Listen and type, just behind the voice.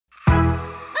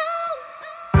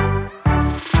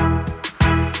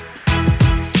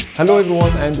Hello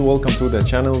everyone and welcome to the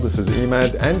channel. This is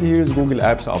Ahmed and here's Google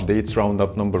Apps Updates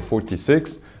Roundup number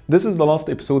 46. This is the last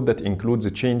episode that includes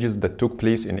the changes that took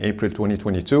place in April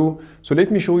 2022. So let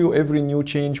me show you every new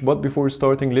change, but before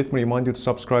starting, let me remind you to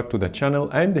subscribe to the channel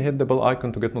and hit the bell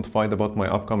icon to get notified about my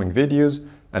upcoming videos.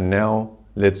 And now,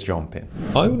 let's jump in.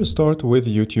 I will start with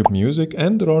YouTube Music,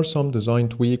 and there are some design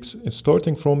tweaks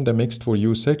starting from the Mixed For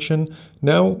You section.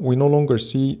 Now we no longer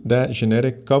see the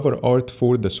generic cover art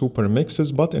for the super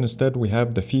mixes, but instead we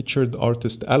have the featured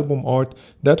artist album art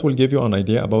that will give you an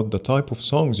idea about the type of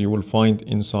songs you will find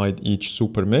inside each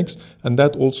super mix, and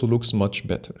that also looks much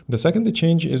better. The second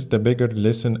change is the bigger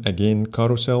Listen Again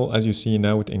carousel. As you see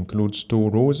now, it includes 2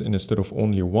 rows instead of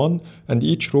only 1, and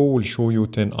each row will show you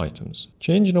 10 items.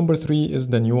 Change number 3 is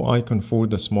the new icon for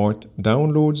the smart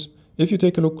downloads. If you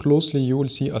take a look closely, you will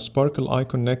see a sparkle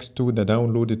icon next to the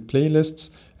downloaded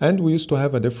playlists, and we used to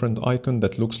have a different icon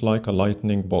that looks like a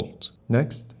lightning bolt.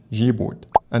 Next, Gboard.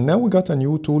 And now we got a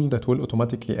new tool that will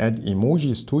automatically add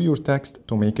emojis to your text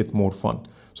to make it more fun.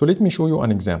 So let me show you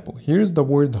an example. Here's the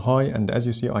word hi, and as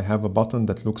you see, I have a button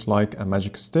that looks like a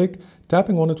magic stick.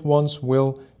 Tapping on it once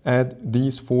will add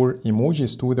these 4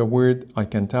 emojis to the word. I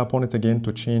can tap on it again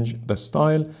to change the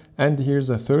style, and here's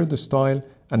a third style,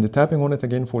 and the tapping on it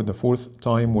again for the 4th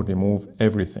time will remove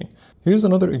everything. Here's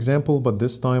another example, but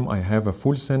this time I have a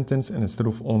full sentence instead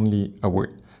of only a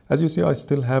word. As you see, I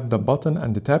still have the button,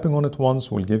 and the tapping on it once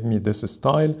will give me this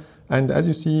style. And as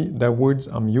you see, the words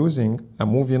I'm using, a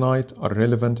movie night, are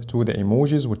relevant to the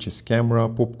emojis, which is camera,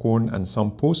 popcorn, and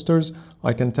some posters.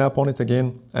 I can tap on it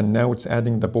again, and now it's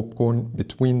adding the popcorn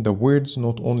between the words,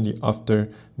 not only after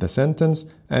the sentence.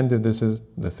 And this is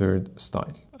the 3rd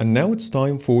style. And now it's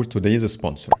time for today's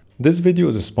sponsor. This video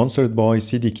is sponsored by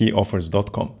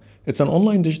cdkeyoffers.com. It's an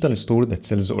online digital store that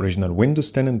sells original Windows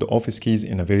 10 and Office keys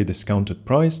in a very discounted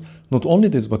price. Not only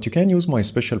this, but you can use my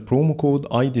special promo code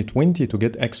ID20 to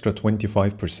get extra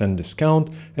 25% discount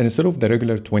instead of the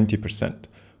regular 20%.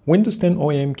 Windows 10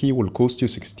 OEM key will cost you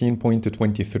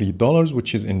 $16.23,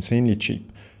 which is insanely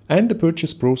cheap. And the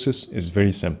purchase process is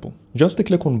very simple. Just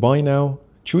click on Buy Now,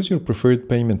 choose your preferred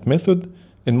payment method.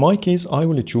 In my case, I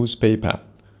will choose PayPal.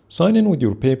 Sign in with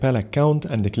your PayPal account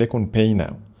and click on Pay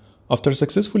Now. After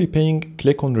successfully paying,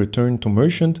 click on Return to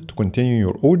Merchant to continue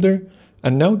your order,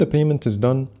 and now the payment is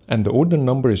done and the order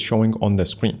number is showing on the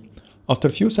screen. After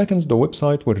a few seconds, the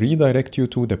website will redirect you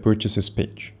to the Purchases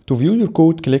page. To view your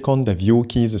code, click on the View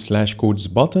Keys/Codes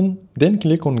button, then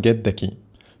click on Get the Key.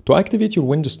 To activate your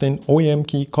Windows 10 OEM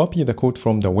key, copy the code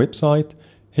from the website,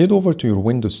 head over to your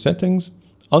Windows settings,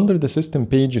 under the System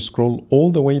page, scroll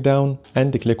all the way down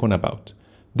and click on About.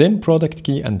 Then Product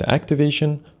Key and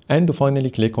Activation, and finally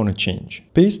click on a change.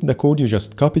 Paste the code you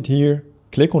just copied here,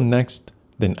 click on Next,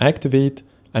 then Activate,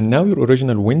 and now your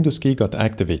original Windows key got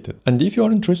activated. And if you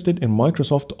are interested in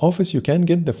Microsoft Office, you can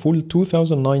get the full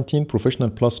 2019 Professional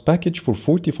Plus package for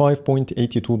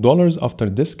 $45.82 after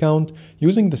discount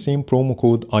using the same promo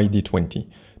code ID20.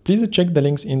 Please check the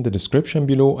links in the description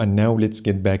below, and now let's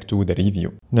get back to the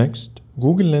review. Next,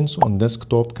 Google Lens on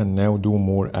desktop can now do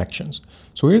more actions.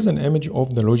 So here's an image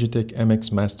of the Logitech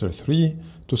MX Master 3.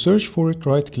 To search for it,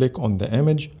 right-click on the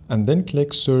image and then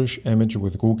click Search Image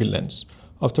with Google Lens.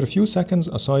 After a few seconds,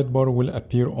 a sidebar will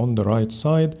appear on the right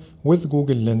side with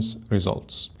Google Lens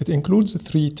results. It includes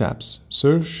 3 tabs: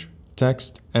 Search,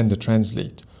 Text, and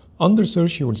Translate. Under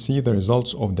Search, you will see the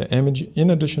results of the image in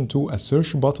addition to a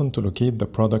search button to locate the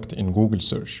product in Google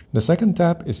Search. The second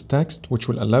tab is Text, which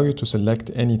will allow you to select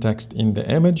any text in the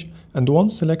image, and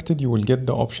once selected, you will get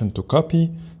the option to copy,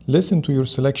 listen to your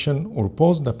selection, or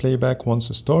pause the playback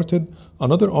once started,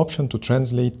 another option to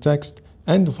translate text,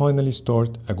 and finally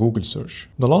start a Google search.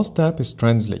 The last tab is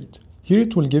Translate. Here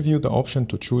it will give you the option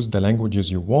to choose the languages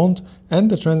you want, and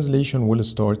the translation will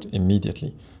start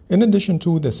immediately, in addition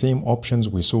to the same options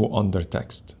we saw under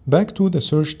Text. Back to the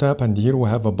Search tab, and here we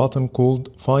have a button called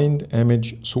Find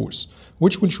Image Source,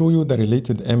 which will show you the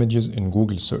related images in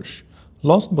Google Search.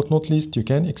 Last but not least, you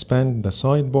can expand the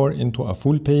sidebar into a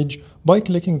full page by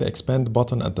clicking the Expand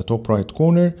button at the top right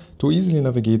corner to easily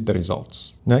navigate the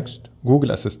results. Next,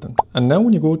 Google Assistant. And now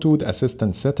when you go to the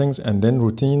Assistant settings and then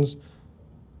Routines,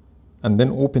 and then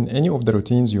open any of the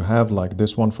routines you have, like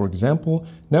this one for example,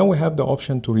 now we have the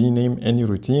option to rename any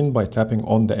routine by tapping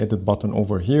on the edit button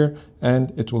over here,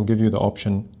 and it will give you the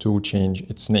option to change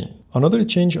its name. Another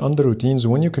change under routines: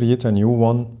 when you create a new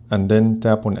one and then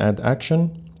tap on add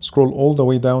action, scroll all the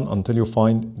way down until you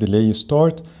find delay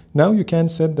start. Now you can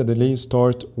set the delay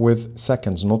start with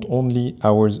seconds, not only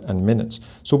hours and minutes.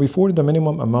 So before, the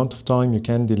minimum amount of time you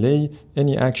can delay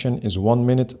any action is 1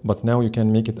 minute, but now you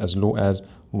can make it as low as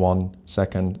 1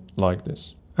 second like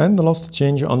this. And the last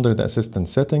change under the assistant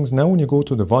settings, now when you go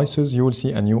to devices, you will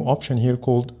see a new option here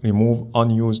called remove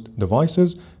unused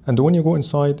devices. And when you go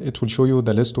inside, it will show you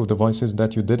the list of devices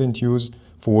that you didn't use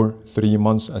for 3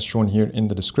 months as shown here in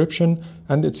the description.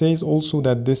 And it says also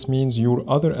that this means your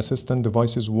other assistant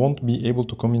devices won't be able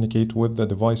to communicate with the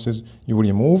devices you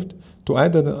removed. To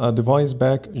add a device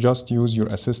back, just use your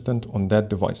assistant on that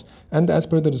device. And as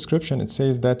per the description, it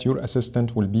says that your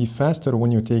assistant will be faster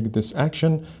when you take this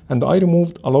action. And I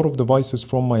removed a lot of devices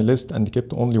from my list and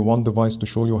kept only one device to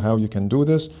show you how you can do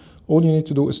this. All you need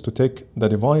to do is to tick the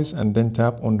device and then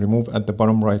tap on remove at the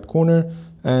bottom right corner,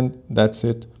 and that's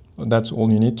it. That's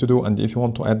all you need to do. And if you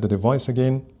want to add the device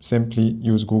again, simply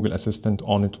use Google Assistant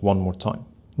on it one more time.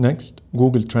 Next,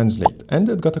 Google Translate, and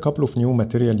it got a couple of new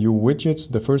Material You widgets.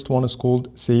 The first one is called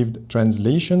Saved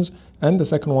Translations, and the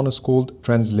second one is called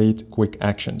Translate Quick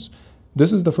Actions.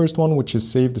 This is the first one, which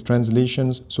is saved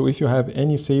translations. So if you have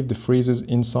any saved phrases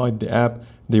inside the app,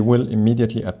 they will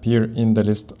immediately appear in the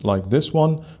list like this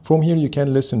one. From here, you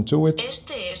can listen to it.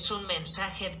 Este es un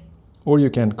mensaje. Or you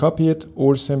can copy it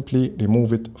or simply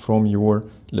remove it from your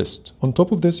list. On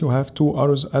top of this, you have two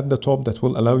arrows at the top that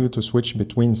will allow you to switch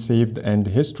between saved and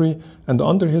history. And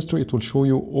under history, it will show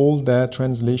you all the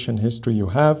translation history you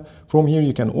have. From here,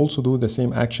 you can also do the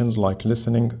same actions like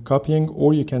listening, copying,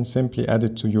 or you can simply add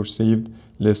it to your saved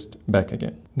list back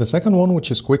again. The second one,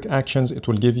 which is quick actions, it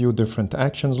will give you different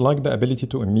actions like the ability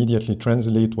to immediately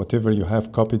translate whatever you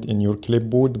have copied in your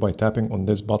clipboard by tapping on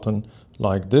this button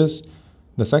like this.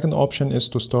 The second option is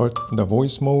to start the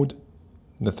voice mode.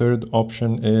 The third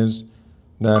option is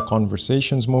the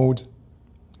conversations mode.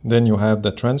 Then you have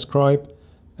the transcribe,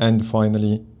 and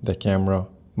finally the camera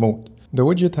mode. The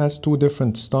widget has two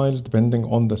different styles depending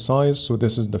on the size, so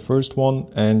this is the first one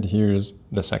and here's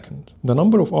the second. The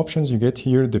number of options you get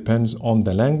here depends on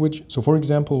the language. So for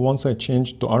example, once I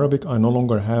changed to Arabic, I no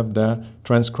longer have the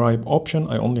transcribe option.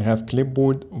 I only have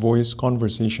clipboard, voice,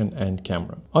 conversation, and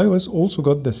camera. iOS also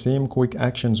got the same quick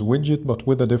actions widget, but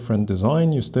with a different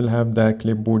design. You still have the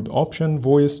clipboard option,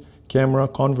 voice, camera,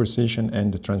 conversation,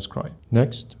 and the transcribe.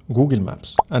 Next, Google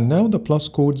Maps. And now the plus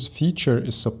codes feature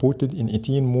is supported in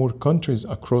 18 more countries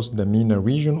across the MENA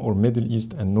region or Middle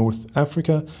East and North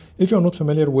Africa. If you're not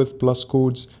familiar with plus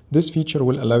codes, this feature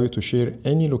will allow you to share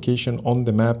any location on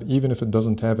the map, even if it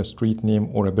doesn't have a street name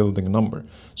or a building number.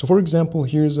 So for example,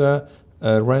 here's a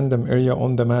random area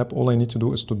on the map. All I need to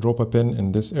do is to drop a pin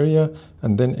in this area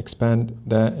and then expand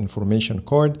the information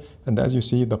card. And as you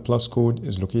see, the plus code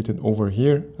is located over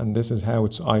here, and this is how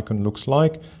its icon looks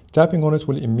like. Tapping on it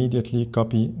will immediately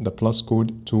copy the plus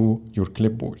code to your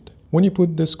clipboard. When you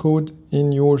put this code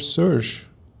in your search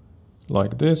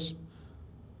like this,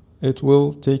 it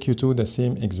will take you to the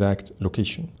same exact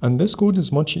location. And this code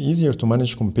is much easier to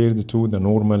manage compared to the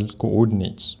normal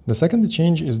coordinates. The second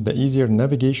change is the easier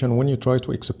navigation when you try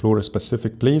to explore a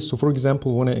specific place. So for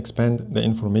example, when I expand the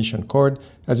information card,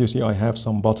 as you see, I have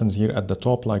some buttons here at the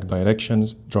top like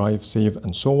directions, drive, save,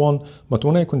 and so on. But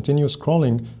when I continue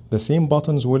scrolling, the same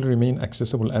buttons will remain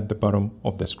accessible at the bottom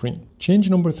of the screen.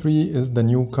 Change number 3 is the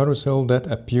new carousel that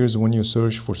appears when you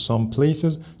search for some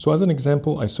places. So as an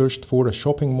example, I searched for a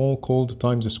shopping mall called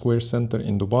Times Square Center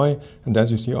in Dubai, and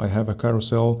as you see, I have a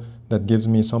carousel that gives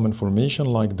me some information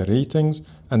like the ratings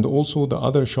and also the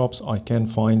other shops I can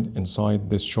find inside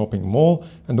this shopping mall.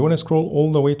 And when I scroll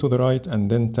all the way to the right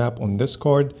and then tap on this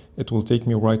card, it will take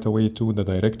me right away to the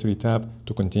directory tab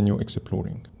to continue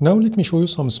exploring. Now let me show you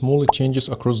some small changes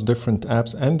across different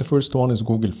apps, and the first one is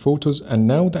Google Photos. And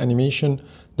now the animation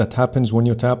that happens when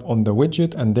you tap on the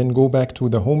widget and then go back to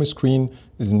the home screen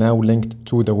is now linked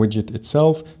to the widget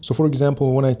itself. So for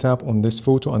example, when I tap on this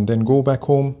photo and then go back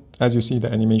home, as you see,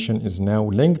 the animation is now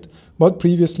linked. But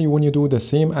previously, when you do the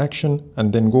same action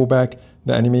and then go back,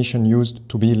 the animation used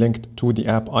to be linked to the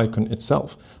app icon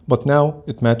itself. But now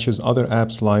it matches other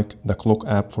apps like the clock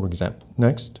app, for example.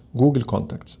 Next, Google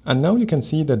Contacts. And now you can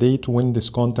see the date when this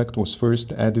contact was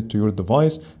first added to your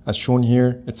device. As shown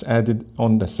here, it's added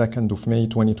on the 2nd of May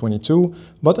 2022.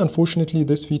 But unfortunately,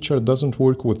 this feature doesn't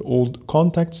work with old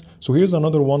contacts. So here's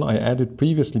another one I added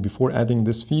previously before adding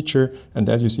this feature. And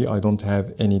as you see, I don't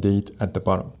have any date at the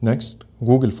bottom. Next,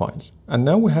 Google Files. And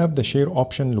now we have the share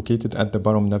option located at the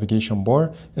bottom navigation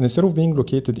bar, and instead of being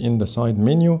located in the side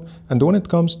menu. And when it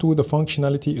comes to the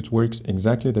functionality, it works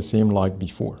exactly the same like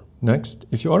before. Next,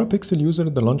 if you are a Pixel user,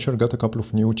 the launcher got a couple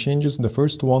of new changes. The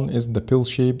first one is the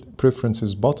pill-shaped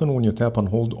preferences button when you tap and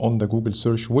hold on the Google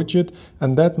search widget,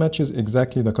 and that matches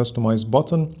exactly the customized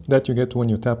button that you get when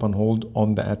you tap and hold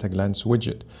on the at a glance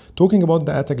widget. Talking about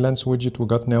the at a glance widget, we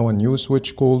got now a new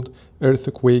switch called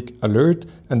earthquake alert,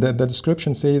 and the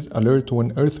description says alert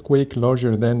when earthquake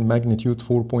larger than magnitude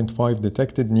 4.5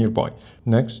 detected nearby.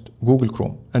 Next, Google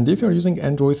Chrome. And if you're using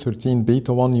Android 13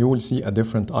 Beta 1, you will see a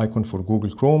different icon for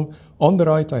Google Chrome. On the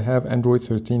right, I have Android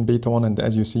 13 Beta 1, and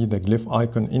as you see, the glyph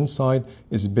icon inside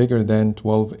is bigger than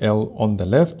 12L on the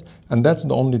left, and that's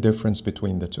the only difference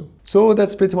between the two. So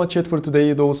that's pretty much it for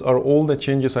today. Those are all the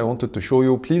changes I wanted to show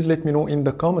you. Please let me know in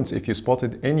the comments if you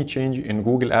spotted any change in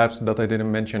Google Apps that I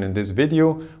didn't mention in this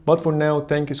video. But for now,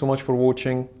 thank you so much for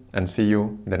watching, and see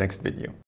you in the next video.